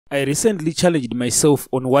I recently challenged myself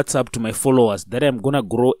on WhatsApp to my followers that I'm gonna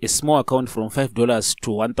grow a small account from $5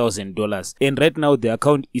 to $1,000, and right now the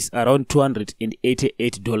account is around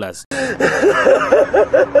 $288.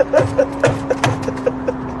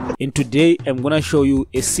 And today I'm gonna show you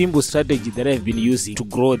a simple strategy that I've been using to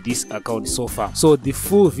grow this account so far. So the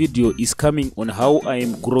full video is coming on how I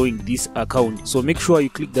am growing this account, so make sure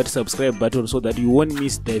you click that subscribe button so that you won't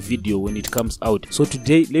miss the video when it comes out. So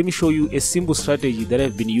today let me show you a simple strategy that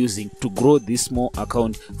I've been using to grow this small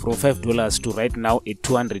account from $5 to right now at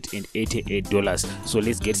 $288. So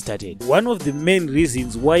let's get started. One of the main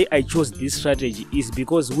reasons why I chose this strategy is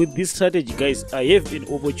because with this strategy, guys, I have an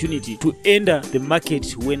opportunity to enter the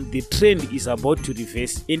market when the trend is about to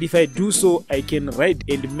reverse, and if I do so, I can ride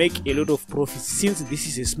and make a lot of profits. Since this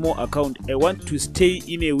is a small account, I want to stay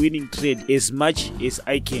in a winning trade as much as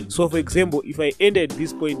I can. So for example, if I enter at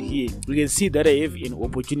this point here, you can see that I have an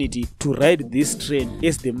opportunity to ride this trend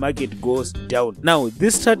as the market goes down. Now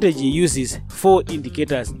this strategy uses 4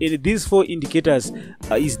 indicators, and these 4 indicators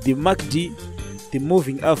is the MACD, the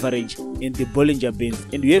moving average, and the Bollinger Bands,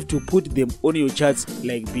 and you have to put them on your charts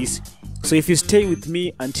like this. So if you stay with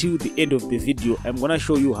me until the end of the video, I'm gonna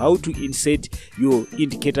show you how to insert your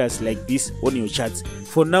indicators like this on your charts.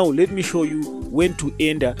 For now, let me show you when to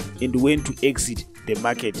enter and when to exit the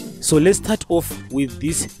market. So let's start off with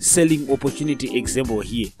this selling opportunity example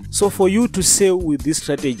here. So for you to sell with this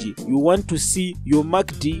strategy, you want to see your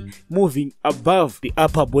MACD moving above the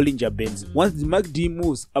upper Bollinger Bands. Once the MACD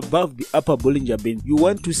moves above the upper Bollinger Band, you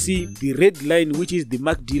want to see the red line, which is the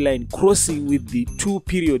MACD line, crossing with the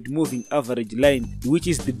 2-period moving average line, which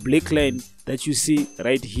is the black line that you see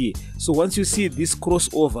right here. So once you see this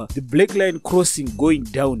crossover, the black line crossing going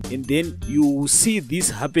down, and then you will see this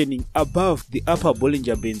happening above the upper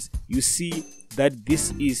Bollinger Bands, you see that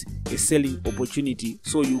this is a selling opportunity.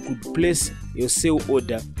 So you could place your sell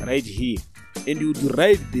order right here, and you would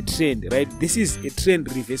ride the trend, right? This is a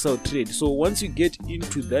trend reversal trade. So once you get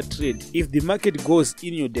into that trade, if the market goes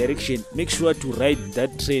in your direction, make sure to ride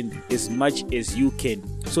that trend as much as you can.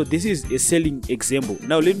 So this is a selling example.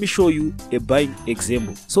 Now let me show you a buying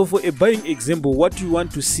example. So for a buying example, what you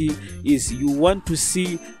want to see is you want to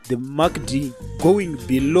see the MACD going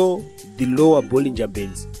below the lower Bollinger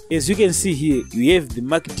Bands. As you can see here, you have the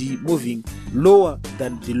MACD moving lower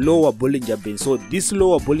than the lower Bollinger Band. So this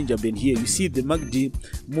lower Bollinger Band here, you see the MACD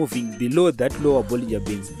moving below that lower Bollinger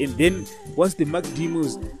Bands, and then once the MACD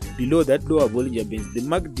moves below that lower Bollinger Bands, the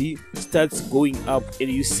MACD starts going up,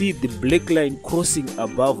 and you see the black line crossing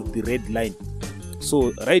above the red line.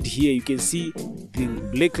 So right here you can see the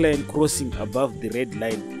black line crossing above the red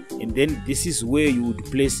line, and then this is where you would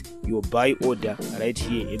place your buy order right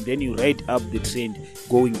here, and then you ride up the trend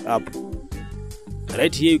going up.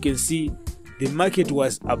 Right here you can see the market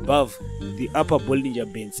was above the upper Bollinger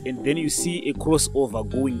Bands, and then you see a crossover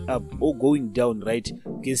going up or going down, right?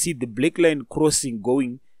 You can see the black line crossing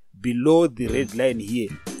going below the red line here,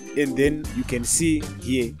 and then you can see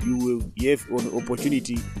here you have an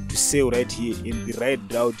opportunity to sell right here and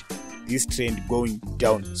ride out this trend going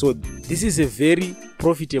down. So this is a very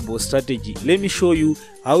profitable strategy. Let me show you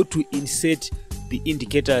how to insert the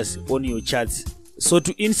indicators on your charts. So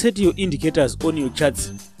to insert your indicators on your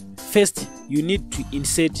charts, first you need to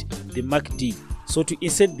insert the MACD. So to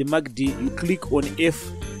insert the MACD, you click on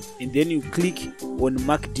F, and then you click on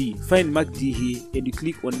MACD. Find MACD here and you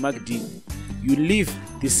click on MACD. You leave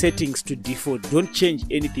the settings to default. Don't change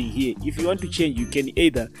anything here. If you want to change, you can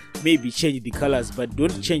either maybe change the colors, but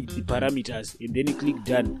don't change the parameters, and then you click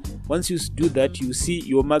done. Once you do that, you see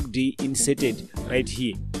your MACD inserted right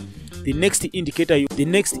here. The next indicator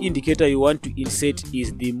you want to insert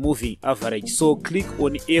is the moving average. So click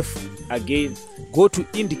on F again, go to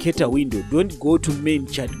indicator window, don't go to main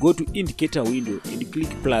chart, go to indicator window and you click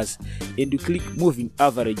plus, and you click moving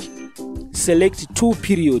average. Select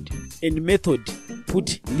 2-period and method,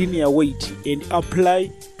 put linear weight and apply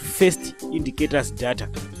to first indicators data,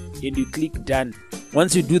 and you click done.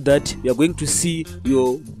 Once you do that, you are going to see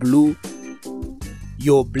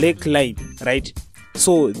your black line, right?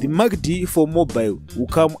 So the MACD for mobile will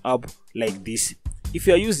come up like this. If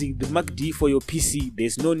you are using the MACD for your PC,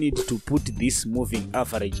 there's no need to put this moving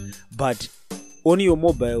average, but on your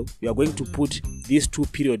mobile you are going to put this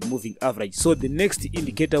 2-period moving average. So the next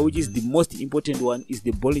indicator, which is the most important one, is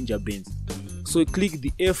the Bollinger Bands. So click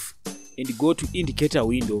the F and go to indicator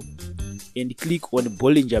window and click on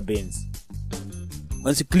Bollinger Bands.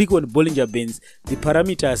 Once you click on Bollinger Bands, the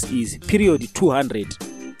parameters is period 200,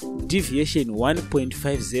 deviation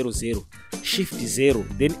 1.500, shift 0,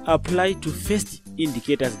 then apply to first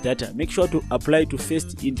indicators data, make sure to apply to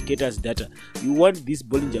first indicators data. You want these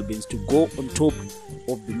Bollinger Bands to go on top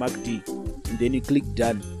of the MACD, and then you click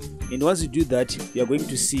done. And once you do that, you are going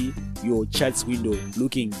to see your charts window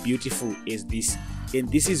looking beautiful as this, and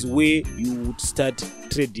this is where you would start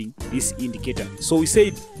trading this indicator. So we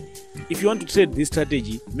said, if you want to trade this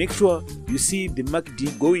strategy, make sure you see the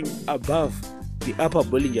MACD going above the upper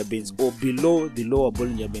Bollinger Bands or below the lower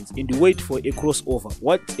Bollinger Bands, and wait for a crossover.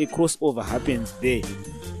 What a crossover happens there,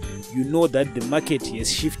 you know that the market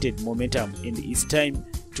has shifted momentum and it's time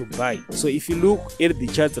to buy. So if you look at the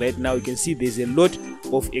charts right now, you can see there's a lot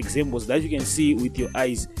of examples that you can see with your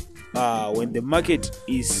eyes when the market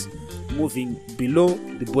is moving below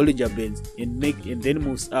the Bollinger Bands and then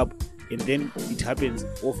moves up, and then it happens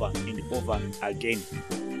over and over again.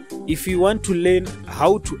 If you want to learn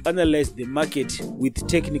how to analyze the market with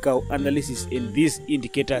technical analysis and these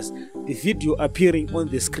indicators, the video appearing on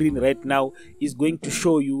the screen right now is going to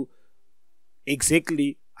show you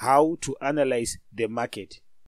exactly how to analyze the market.